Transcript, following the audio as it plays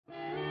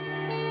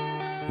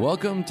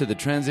Welcome to the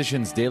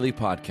Transitions Daily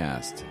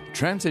podcast.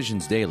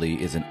 Transitions Daily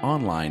is an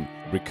online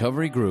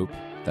recovery group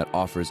that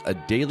offers a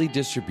daily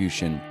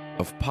distribution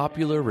of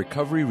popular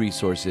recovery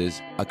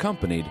resources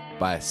accompanied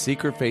by a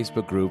secret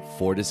Facebook group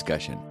for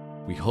discussion.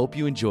 We hope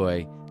you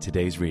enjoy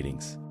today's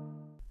readings.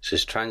 This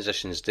is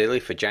Transitions Daily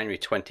for January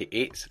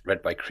 28th,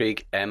 read by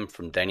Craig M.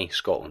 from Denny,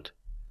 Scotland.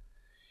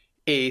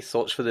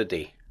 Thoughts for the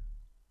day.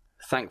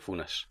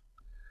 Thankfulness.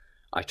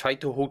 I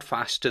tried to hold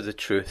fast to the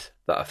truth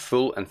that a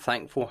full and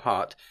thankful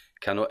heart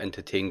cannot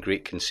entertain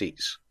great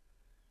conceits.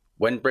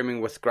 When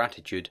brimming with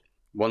gratitude,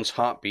 one's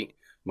heartbeat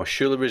must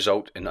surely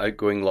result in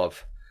outgoing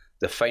love,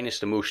 the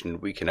finest emotion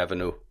we can ever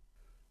know.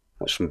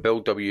 That's from Bill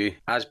W.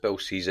 As Bill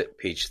Sees It,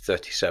 page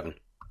 37.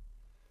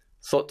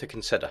 Thought to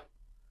consider.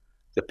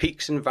 The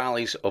peaks and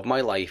valleys of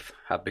my life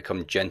have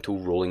become gentle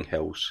rolling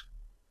hills.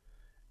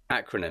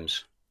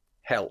 Acronyms: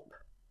 HELP,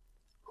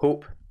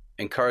 hope,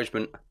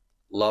 encouragement,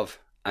 love,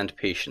 and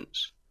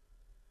patience.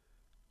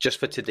 Just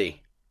for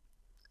today.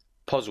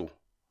 Puzzle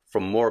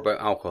from More About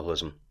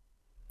Alcoholism.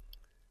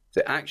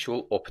 The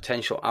actual or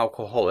potential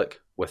alcoholic,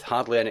 with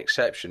hardly an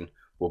exception,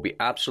 will be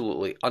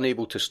absolutely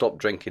unable to stop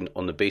drinking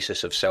on the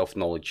basis of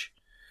self-knowledge.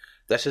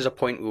 This is a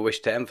point we wish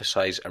to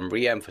emphasise and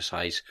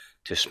re-emphasise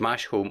to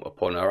smash home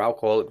upon our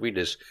alcoholic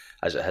readers,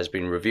 as it has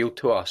been revealed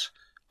to us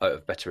out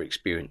of bitter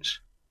experience.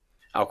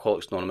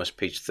 Alcoholics Anonymous,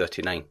 page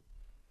 39.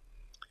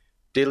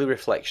 Daily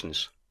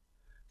Reflections.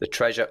 The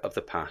Treasure of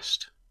the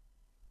Past.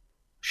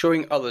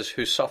 Showing others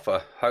who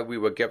suffer how we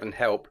were given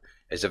help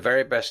is the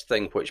very best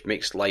thing which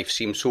makes life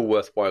seem so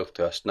worthwhile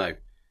to us now.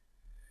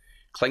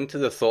 Cling to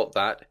the thought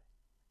that,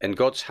 in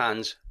God's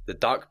hands, the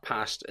dark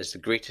past is the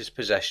greatest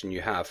possession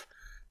you have,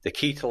 the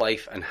key to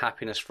life and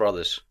happiness for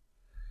others.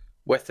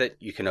 With it,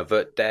 you can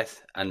avert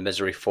death and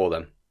misery for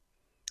them.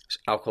 It's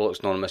Alcoholics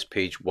Anonymous,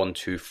 page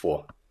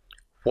 124.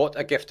 What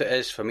a gift it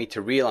is for me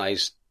to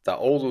realise that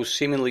all those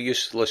seemingly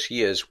useless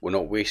years were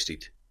not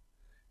wasted.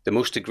 The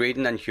most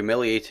degrading and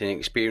humiliating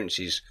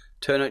experiences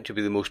turn out to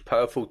be the most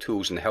powerful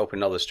tools in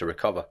helping others to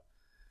recover.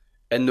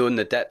 In knowing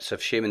the depths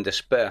of shame and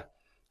despair,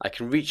 I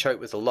can reach out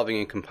with a loving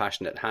and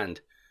compassionate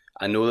hand.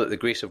 I know that the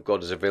grace of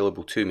God is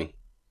available to me.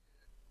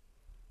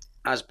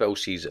 As Bill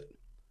Sees It.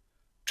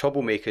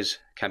 Troublemakers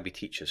can be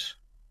teachers.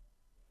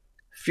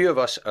 Few of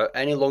us are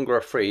any longer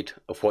afraid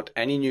of what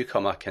any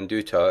newcomer can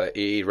do to our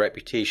AA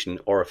reputation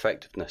or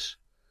effectiveness.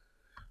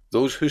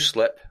 Those who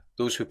slip,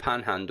 those who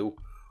panhandle,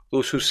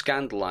 those who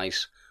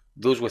scandalise,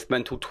 those with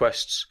mental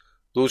twists,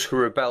 those who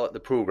rebel at the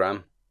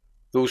programme,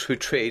 those who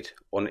trade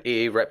on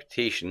AA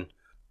reputation,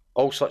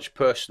 all such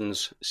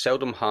persons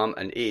seldom harm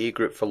an AA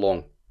group for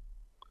long.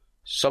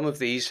 Some of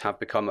these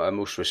have become our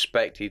most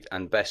respected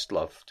and best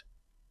loved.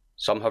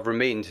 Some have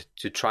remained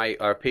to try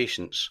our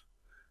patience,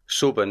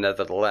 sober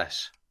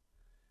nevertheless.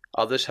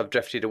 Others have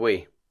drifted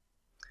away.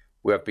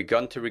 We have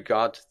begun to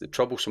regard the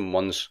troublesome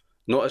ones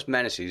not as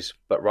menaces,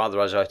 but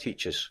rather as our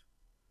teachers.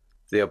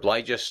 They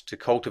oblige us to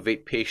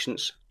cultivate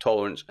patience,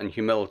 tolerance, and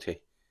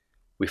humility.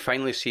 We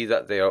finally see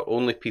that they are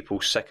only people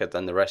sicker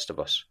than the rest of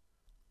us,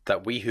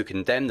 that we who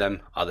condemn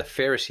them are the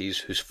Pharisees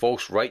whose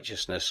false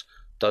righteousness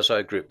does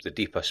our group the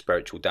deeper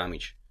spiritual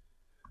damage.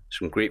 It's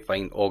from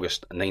Grapevine,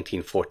 August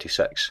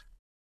 1946.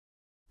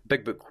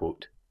 Big Book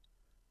quote.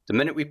 The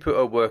minute we put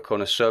our work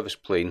on a service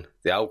plane,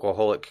 the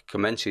alcoholic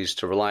commences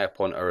to rely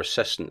upon our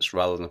assistance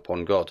rather than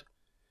upon God.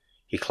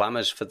 He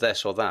clamours for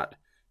this or that,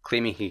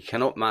 claiming he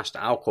cannot master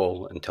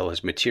alcohol until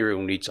his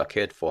material needs are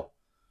cared for.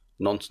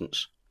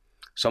 Nonsense.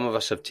 Some of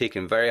us have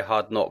taken very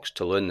hard knocks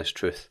to learn this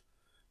truth.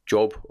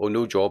 Job or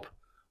no job,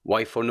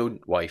 wife or no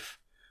wife,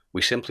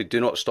 we simply do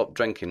not stop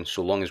drinking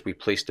so long as we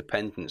place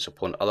dependence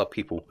upon other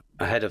people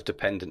ahead of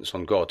dependence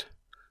on God.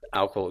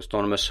 Alcoholics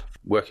Anonymous,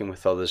 Working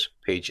with Others,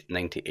 page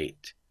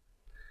 98.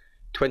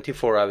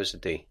 24 hours a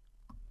day.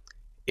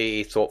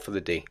 AA thought for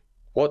the day.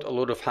 What a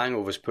load of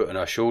hangovers put on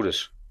our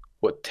shoulders.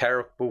 What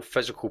terrible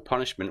physical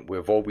punishment we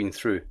have all been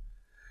through.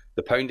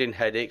 The pounding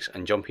headaches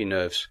and jumpy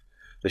nerves,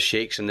 the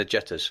shakes and the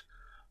jitters,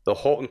 the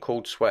hot and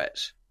cold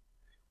sweats.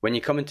 When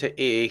you come into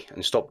AA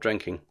and stop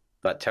drinking,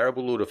 that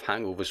terrible load of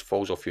hangovers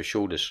falls off your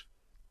shoulders.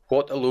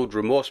 What a load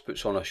remorse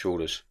puts on our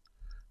shoulders.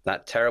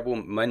 That terrible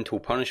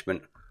mental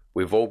punishment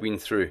we've all been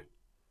through.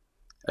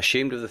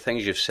 Ashamed of the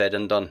things you've said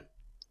and done.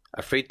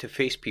 Afraid to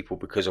face people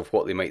because of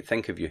what they might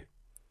think of you.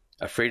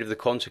 Afraid of the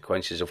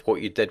consequences of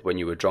what you did when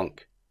you were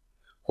drunk.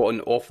 What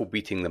an awful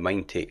beating the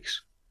mind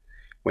takes.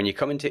 When you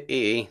come into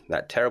AA,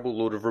 that terrible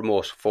load of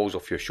remorse falls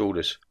off your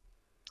shoulders.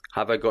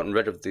 Have I gotten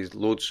rid of these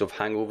loads of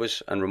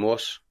hangovers and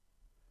remorse?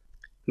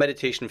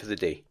 Meditation for the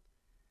day.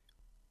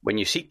 When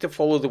you seek to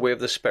follow the way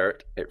of the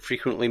Spirit, it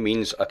frequently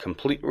means a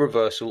complete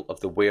reversal of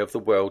the way of the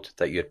world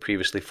that you had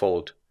previously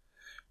followed,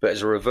 but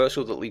is a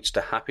reversal that leads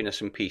to happiness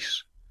and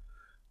peace.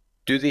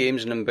 Do the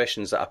aims and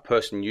ambitions that a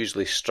person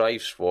usually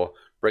strives for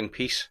bring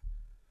peace?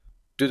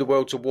 Do the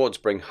world's awards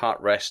bring heart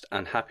rest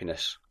and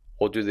happiness,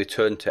 or do they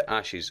turn to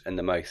ashes in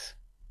the mouth?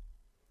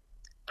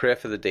 Prayer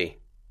for the day.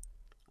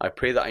 I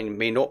pray that I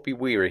may not be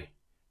weary,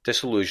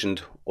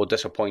 disillusioned, or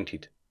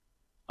disappointed.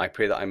 I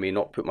pray that I may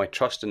not put my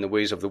trust in the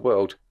ways of the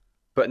world,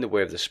 but in the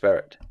way of the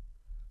Spirit.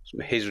 It's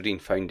from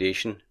Hazeldean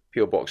Foundation,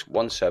 PO Box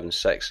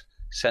 176,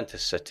 Centre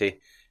City,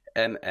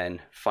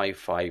 MN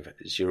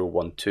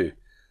 55012.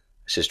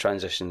 This is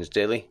Transitions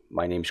Daily.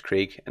 My name's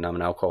Craig and I'm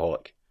an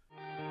alcoholic.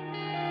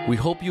 We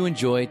hope you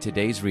enjoyed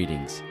today's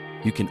readings.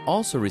 You can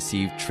also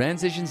receive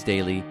Transitions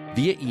Daily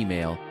via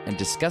email and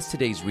discuss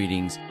today's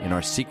readings in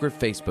our secret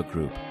Facebook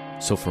group.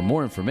 So for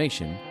more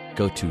information,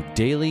 go to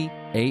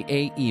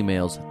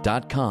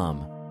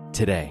dailyaaemails.com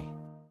today.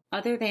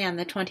 Other than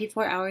the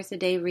 24 hours a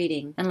day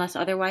reading, unless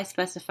otherwise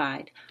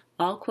specified,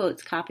 all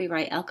quotes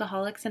copyright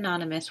Alcoholics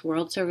Anonymous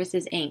World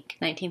Services,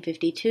 Inc.,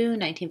 1952,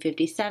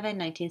 1957,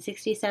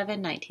 1967,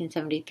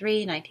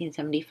 1973,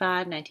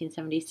 1975,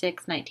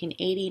 1976,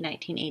 1980,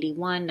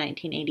 1981,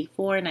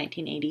 1984,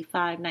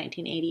 1985,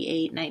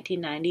 1988,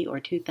 1990,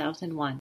 or 2001.